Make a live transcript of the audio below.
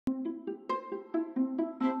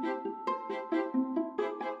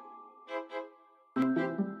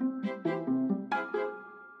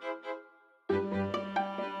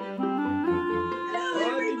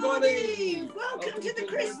everybody! Welcome to the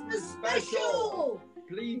Christmas special!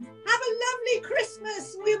 Please have a lovely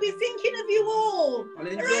Christmas. We'll be thinking of you all. and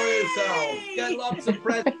enjoy yourselves. Get lots of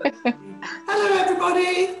presents. Hello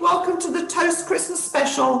everybody, welcome to the Toast Christmas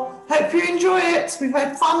special. Hope you enjoy it. We've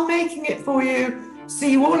had fun making it for you.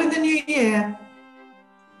 See you all in the new year.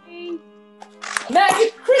 Merry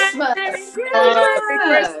Christmas! Merry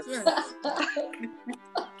Christmas!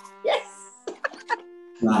 Yes!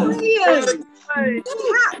 Brilliant! I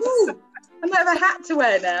have a hat to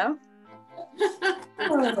wear now.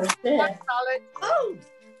 Oh, dear. Oh.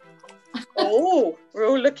 Oh, we're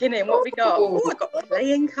all looking in. What we got? Oh, I got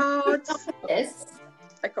playing cards. Yes.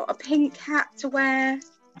 I got a pink hat to wear.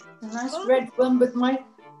 A nice red one with my...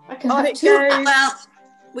 I can On have it two goes. Well,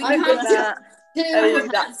 we I can't got do that. two Oh,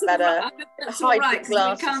 hats. that's better. That's A all hide right, the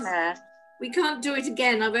 'cause glasses hair. we can't do it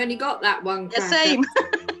again. I've only got that one. Yeah, cracker. same.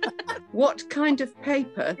 What kind of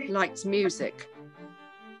paper likes music?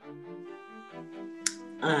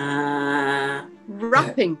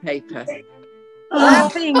 Wrapping paper.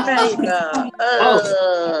 Wrapping paper.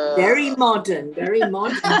 Very modern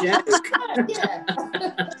joke. Yeah.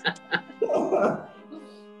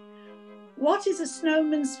 What is a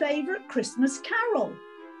snowman's favourite Christmas carol?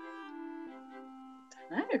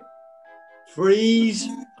 No. Freeze,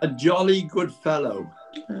 a jolly good fellow.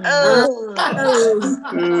 Oh.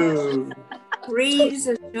 Ooh. Freeze,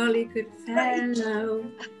 a jolly good fellow.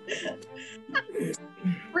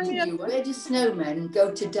 Brilliant. Where do snowmen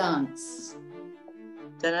go to dance?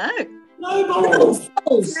 Don't know. Snowballs.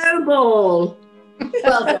 Snowball.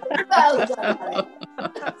 Well done. Well done, Alex.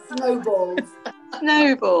 Snowballs.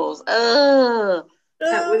 Snowballs. That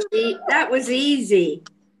was easy.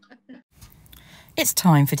 It's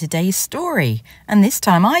time for today's story, and this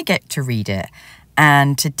time I get to read it.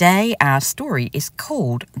 And today our story is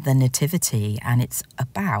called The Nativity, and it's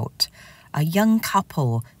about a young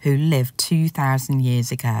couple who lived 2,000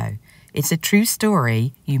 years ago. It's a true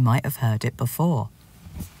story. You might have heard it before.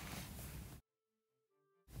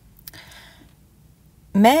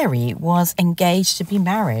 Mary was engaged to be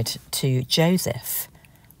married to Joseph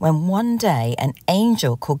when one day an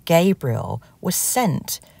angel called Gabriel was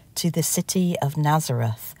sent to the city of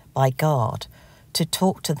Nazareth by God to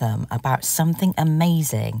talk to them about something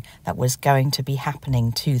amazing that was going to be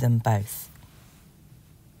happening to them both.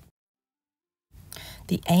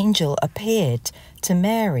 The angel appeared to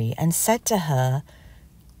Mary and said to her,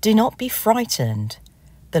 "Do not be frightened.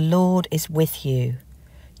 The Lord is with you.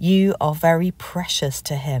 You are very precious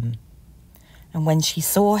to him." And when she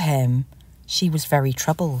saw him, she was very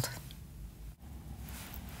troubled.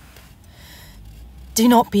 "Do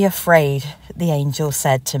not be afraid," the angel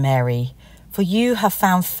said to Mary, "for you have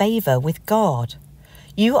found favour with God.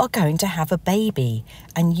 You are going to have a baby,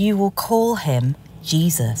 and you will call him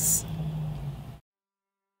Jesus."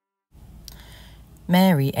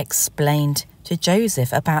 Mary explained to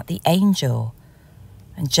Joseph about the angel,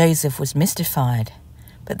 and Joseph was mystified.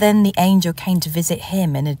 But then the angel came to visit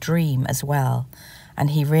him in a dream as well,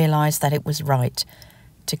 and he realised that it was right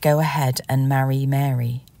to go ahead and marry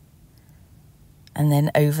Mary. And then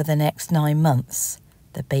over the next 9 months,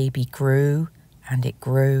 the baby grew and it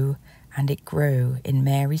grew and it grew in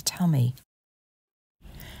Mary's tummy.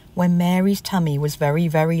 When Mary's tummy was very,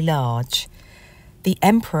 very large, the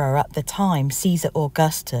emperor at the time, Caesar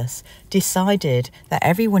Augustus, decided that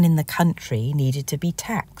everyone in the country needed to be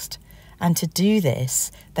taxed. And to do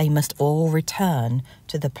this, they must all return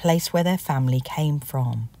to the place where their family came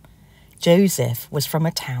from. Joseph was from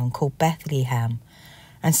a town called Bethlehem,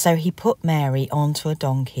 and so he put Mary onto a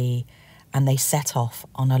donkey, and they set off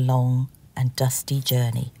on a long and dusty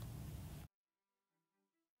journey.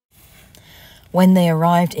 When they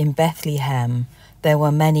arrived in Bethlehem, there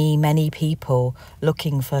were many, many people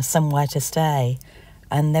looking for somewhere to stay,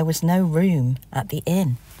 and there was no room at the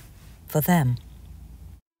inn for them.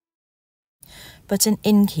 But an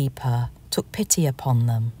innkeeper took pity upon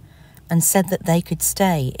them and said that they could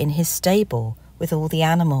stay in his stable with all the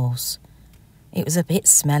animals. It was a bit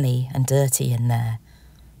smelly and dirty in there,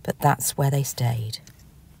 but that's where they stayed.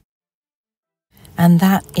 And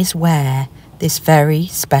that is where this very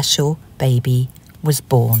special baby was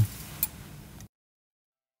born.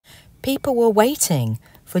 People were waiting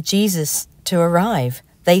for Jesus to arrive.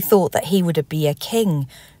 They thought that he would be a king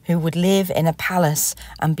who would live in a palace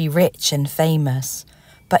and be rich and famous.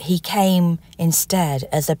 But he came instead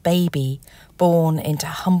as a baby born into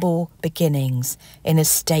humble beginnings in a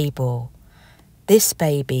stable. This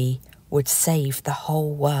baby would save the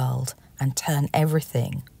whole world and turn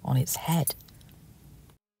everything on its head.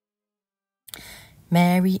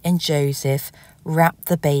 Mary and Joseph wrapped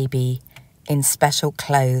the baby in special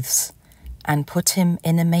clothes. and put him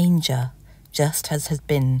in a manger, just as had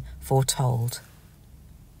been foretold.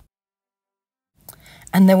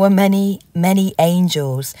 And there were many, many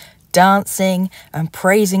angels dancing and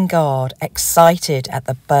praising God, excited at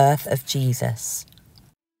the birth of Jesus.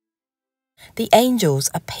 The angels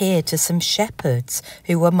appeared to some shepherds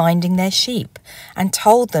who were minding their sheep and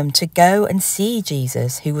told them to go and see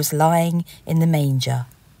Jesus, who was lying in the manger.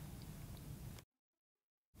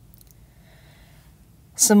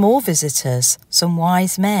 Some more visitors, some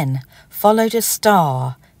wise men, followed a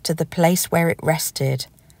star to the place where it rested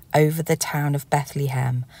over the town of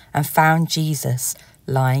Bethlehem and found Jesus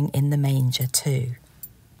lying in the manger too.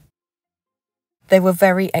 They were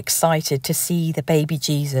very excited to see the baby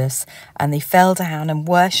Jesus, and they fell down and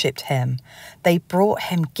worshipped him. They brought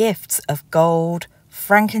him gifts of gold,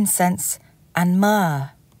 frankincense, and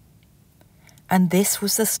myrrh. And this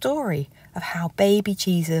was the story of how baby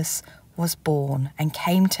Jesus was born and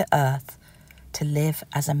came to earth to live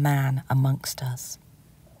as a man amongst us.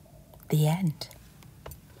 The end.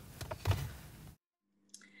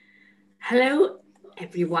 Hello,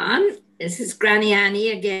 everyone. This is Granny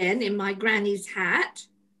Annie again in my granny's hat.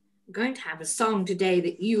 I'm going to have a song today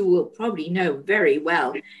that you will probably know very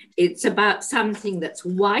well. It's about something that's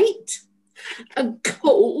white and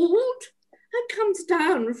cold and comes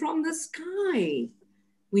down from the sky.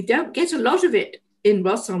 We don't get a lot of it in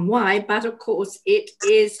Ross on Wye, but of course it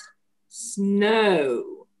is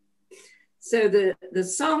snow. So the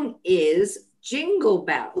song is Jingle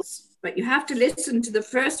Bells, but you have to listen to the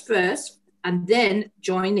first verse and then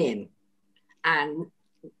join in and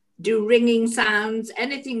do ringing sounds,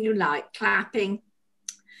 anything you like, clapping.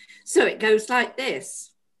 So it goes like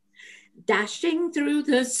this. Dashing through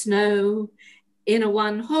the snow in a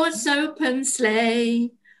one-horse open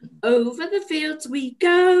sleigh, over the fields we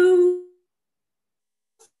go,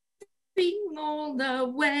 all the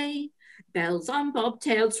way. Bells on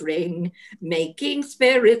bobtails ring, making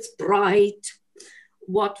spirits bright.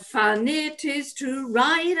 What fun it is to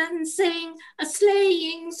ride and sing a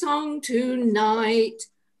sleighing song tonight.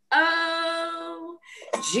 Oh,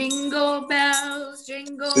 jingle bells,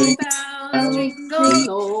 jingle bells, jingle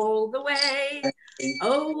all the way.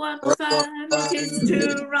 Oh, what fun it is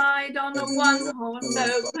to ride on a one-horse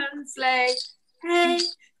open sleigh. Hey,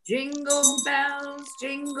 jingle bells,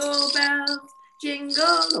 jingle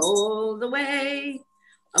all the way.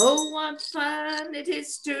 Oh, what fun it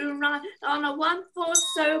is to ride on a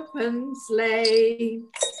one-horse open sleigh.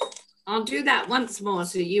 I'll do that once more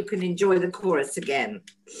so you can enjoy the chorus again.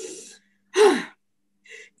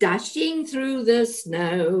 Dashing through the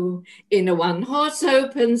snow in a one-horse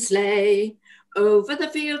open sleigh, over the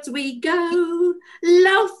fields we go,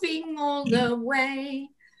 laughing all the way.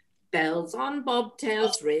 Bells on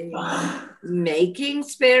bobtails ring, making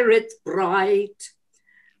spirits bright.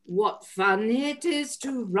 What fun it is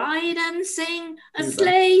to ride and sing a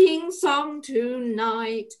sleighing song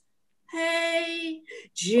tonight. Hey,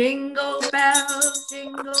 jingle bells,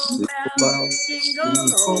 jingle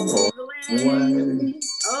all the way.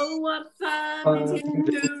 Oh, what fun it is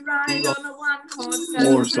to ride on a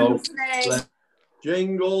one-horse open sleigh.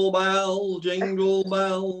 Jingle bells, jingle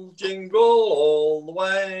bells, jingle all the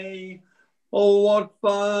way. Oh, what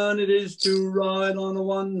fun it is to ride on a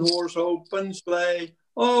one-horse open sleigh.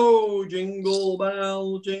 Oh, jingle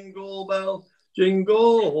bells, jingle bells,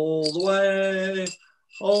 jingle all the way.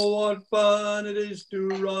 Oh, what fun it is to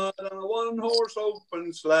ride on a one-horse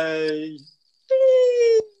open sleigh.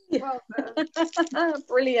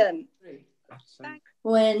 Brilliant.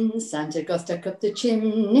 When Santa Claus stuck up the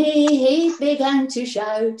chimney, he began to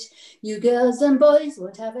shout, "You girls and boys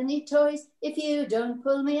won't have any toys if you don't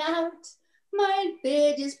pull me out. My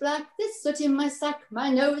beard is black, there's soot in my sack, my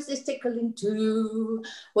nose is tickling too."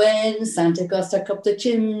 When Santa Claus stuck up the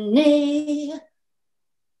chimney.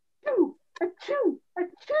 Achoo,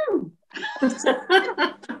 achoo, achoo.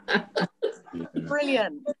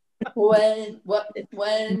 Brilliant. When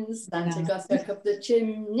Santa Claus stuck up the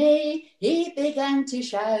chimney, he began to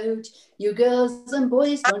shout, "You girls and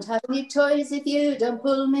boys won't have any toys if you don't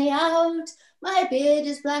pull me out. My beard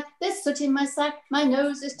is black, there's soot in my sack, my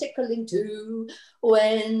nose is tickling too."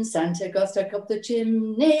 When Santa Claus stuck up the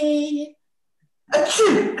chimney.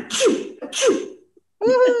 Achoo, achoo, achoo.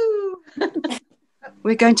 Woo!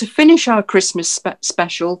 We're going to finish our Christmas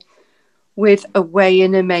special with Away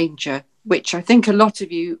in a Manger, which I think a lot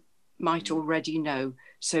of you might already know.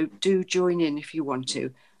 So do join in if you want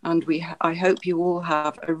to. And I hope you all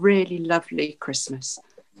have a really lovely Christmas.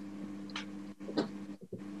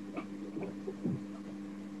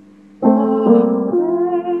 Oh,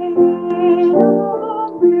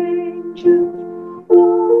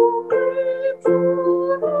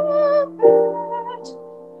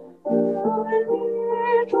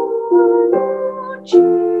 Lord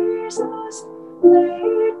Jesus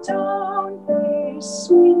laid down his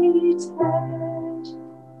sweet head.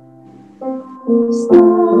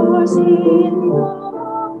 Stars in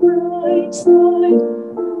the bright sky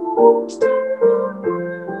looked down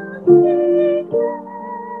again.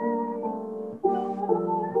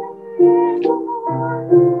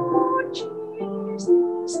 Lord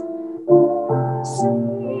Jesus, the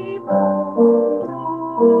sleep of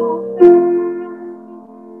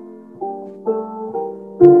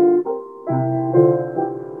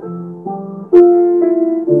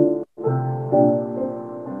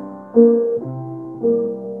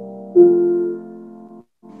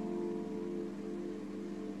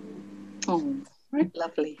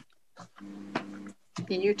Lovely.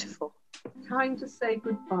 Beautiful. Time to say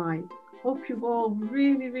goodbye. Hope you've all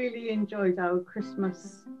really enjoyed our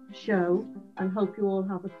Christmas show and hope you all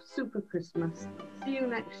have a super Christmas. See you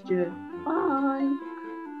next year. Bye.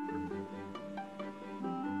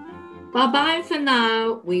 Bye-bye for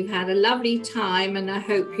now. We've had a lovely time and I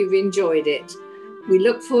hope you've enjoyed it. We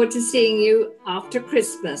look forward to seeing you after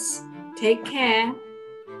Christmas. Take care.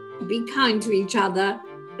 Be kind to each other.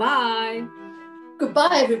 Bye.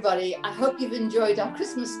 Goodbye, everybody. I hope you've enjoyed our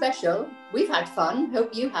Christmas special. We've had fun.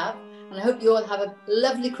 Hope you have. And I hope you all have a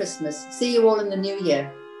lovely Christmas. See you all in the new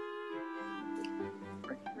year.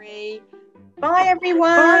 Bye,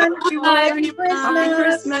 everyone. Bye, Happy Christmas. Happy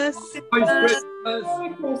Christmas. Christmas. Merry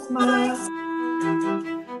Christmas.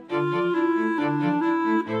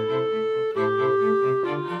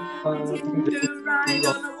 To ride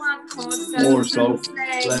on a one-horse Horse open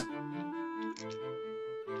sleigh. sleigh.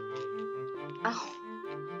 Oh.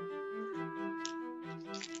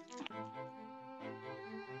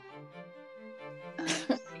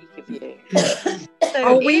 Speak of you.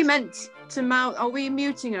 Are we meant to mount? Are we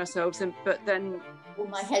muting ourselves? But then, Oh,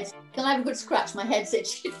 my head. Can I have a good scratch? My head's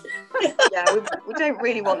itchy. Yeah, we don't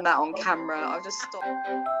really want that on camera. I'll just stop.